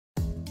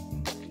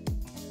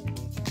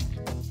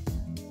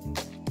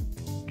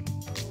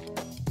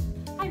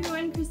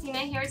everyone, Christina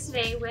here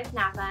today with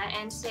NAPPA,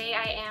 and today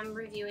I am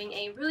reviewing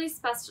a really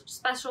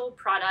special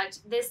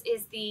product. This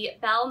is the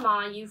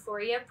BelleMa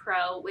Euphoria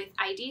Pro with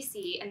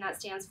IDC, and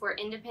that stands for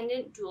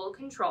Independent Dual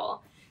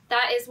Control.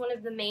 That is one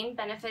of the main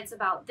benefits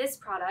about this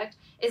product,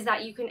 is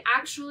that you can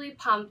actually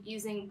pump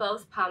using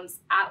both pumps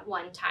at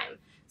one time.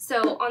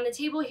 So on the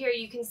table here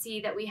you can see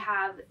that we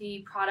have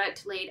the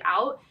product laid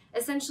out.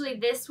 Essentially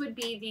this would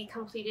be the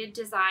completed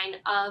design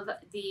of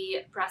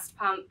the breast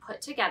pump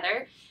put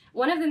together.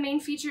 One of the main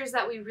features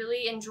that we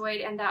really enjoyed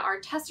and that our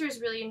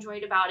testers really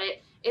enjoyed about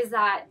it is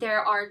that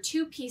there are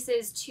two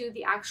pieces to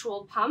the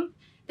actual pump.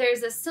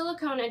 There's a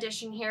silicone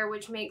addition here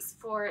which makes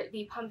for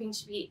the pumping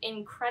to be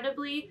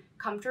incredibly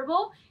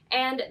comfortable,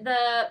 and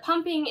the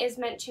pumping is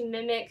meant to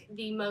mimic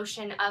the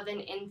motion of an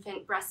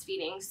infant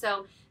breastfeeding.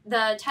 So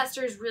the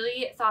testers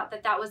really thought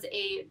that that was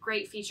a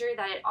great feature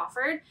that it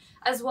offered,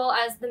 as well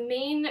as the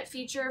main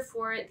feature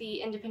for the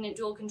independent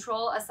dual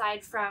control,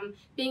 aside from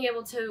being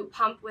able to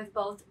pump with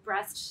both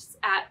breasts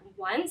at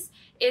once,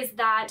 is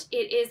that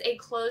it is a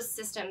closed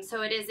system.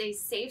 So it is a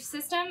safe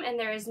system and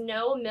there is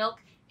no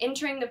milk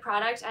entering the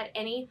product at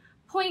any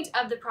point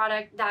of the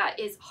product that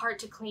is hard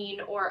to clean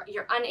or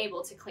you're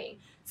unable to clean.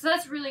 So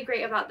that's really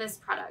great about this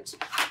product.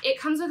 It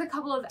comes with a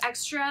couple of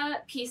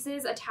extra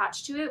pieces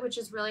attached to it, which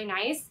is really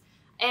nice.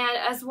 And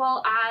as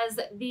well as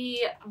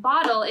the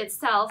bottle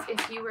itself,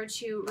 if you were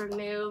to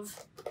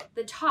remove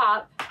the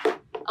top,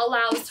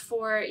 allows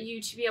for you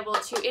to be able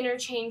to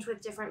interchange with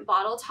different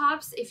bottle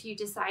tops if you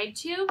decide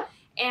to.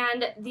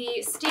 And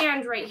the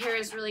stand right here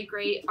is really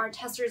great. Our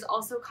testers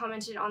also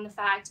commented on the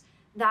fact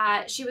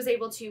that she was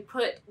able to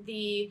put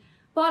the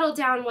bottle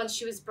down once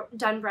she was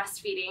done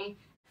breastfeeding.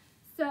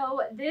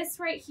 So this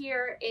right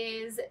here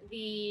is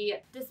the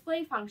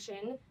display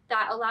function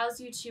that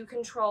allows you to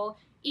control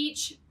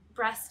each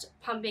breast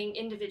pumping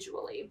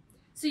individually.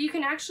 So you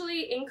can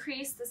actually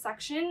increase the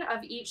suction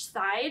of each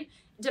side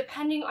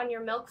depending on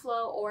your milk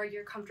flow or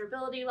your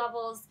comfortability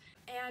levels,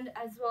 and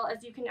as well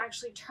as you can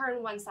actually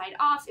turn one side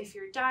off if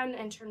you're done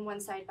and turn one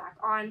side back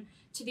on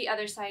to the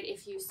other side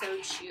if you so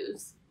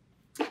choose.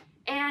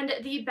 And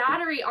the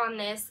battery on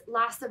this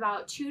lasts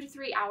about 2 to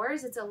 3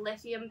 hours. It's a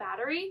lithium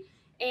battery,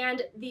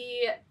 and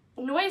the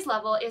noise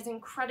level is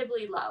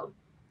incredibly low.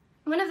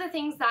 One of the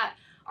things that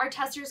our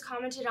testers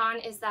commented on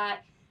is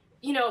that,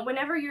 you know,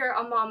 whenever you're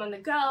a mom on the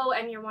go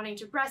and you're wanting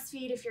to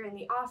breastfeed, if you're in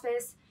the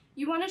office,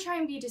 you want to try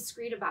and be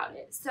discreet about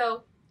it.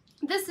 So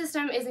this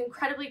system is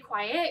incredibly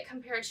quiet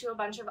compared to a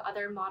bunch of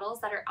other models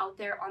that are out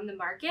there on the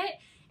market,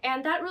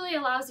 and that really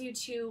allows you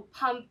to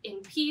pump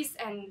in peace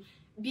and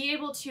be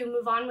able to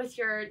move on with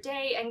your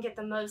day and get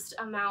the most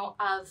amount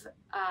of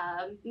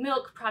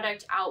milk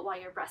product out while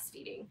you're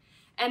breastfeeding.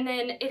 And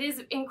then it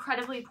is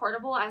incredibly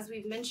portable, as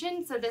we've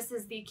mentioned. So this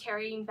is the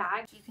carrying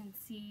bag. You can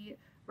see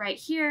right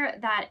here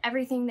that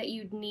everything that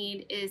you'd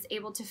need is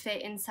able to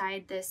fit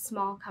inside this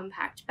small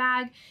compact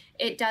bag.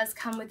 It does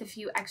come with a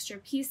few extra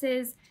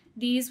pieces.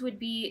 These would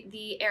be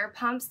the air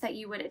pumps that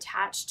you would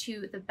attach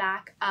to the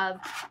back of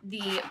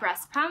the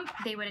breast pump.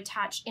 They would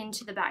attach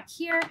into the back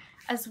here,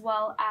 as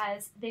well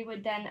as they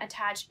would then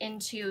attach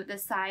into the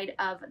side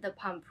of the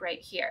pump right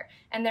here.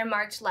 And they're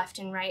marked left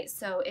and right,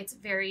 so it's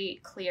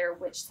very clear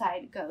which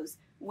side goes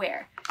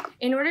where.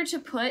 In order to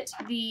put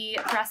the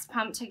breast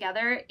pump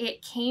together,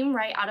 it came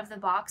right out of the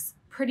box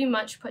pretty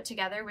much put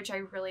together, which I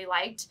really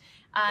liked.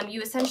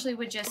 You essentially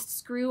would just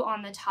screw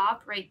on the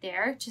top right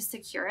there to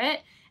secure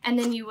it, and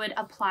then you would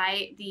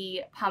apply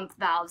the pump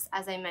valves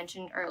as I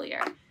mentioned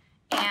earlier.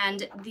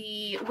 And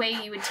the way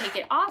you would take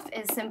it off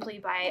is simply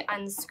by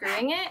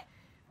unscrewing it.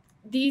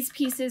 These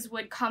pieces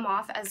would come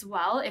off as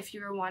well if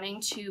you were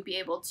wanting to be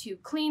able to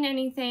clean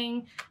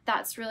anything.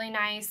 That's really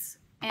nice.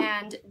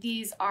 And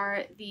these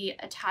are the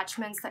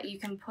attachments that you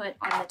can put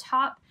on the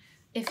top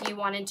if you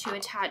wanted to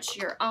attach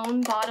your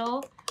own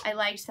bottle. I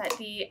liked that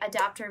the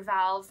adapter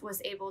valve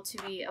was able to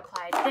be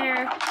applied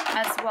there,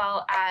 as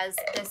well as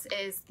this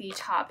is the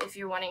top if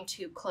you're wanting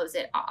to close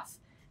it off.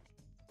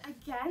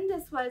 Again,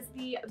 this was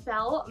the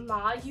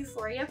BelleMa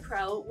Euphoria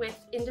Pro with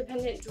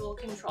independent dual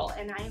control,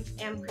 and I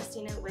am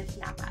Christina with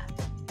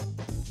NAPPA.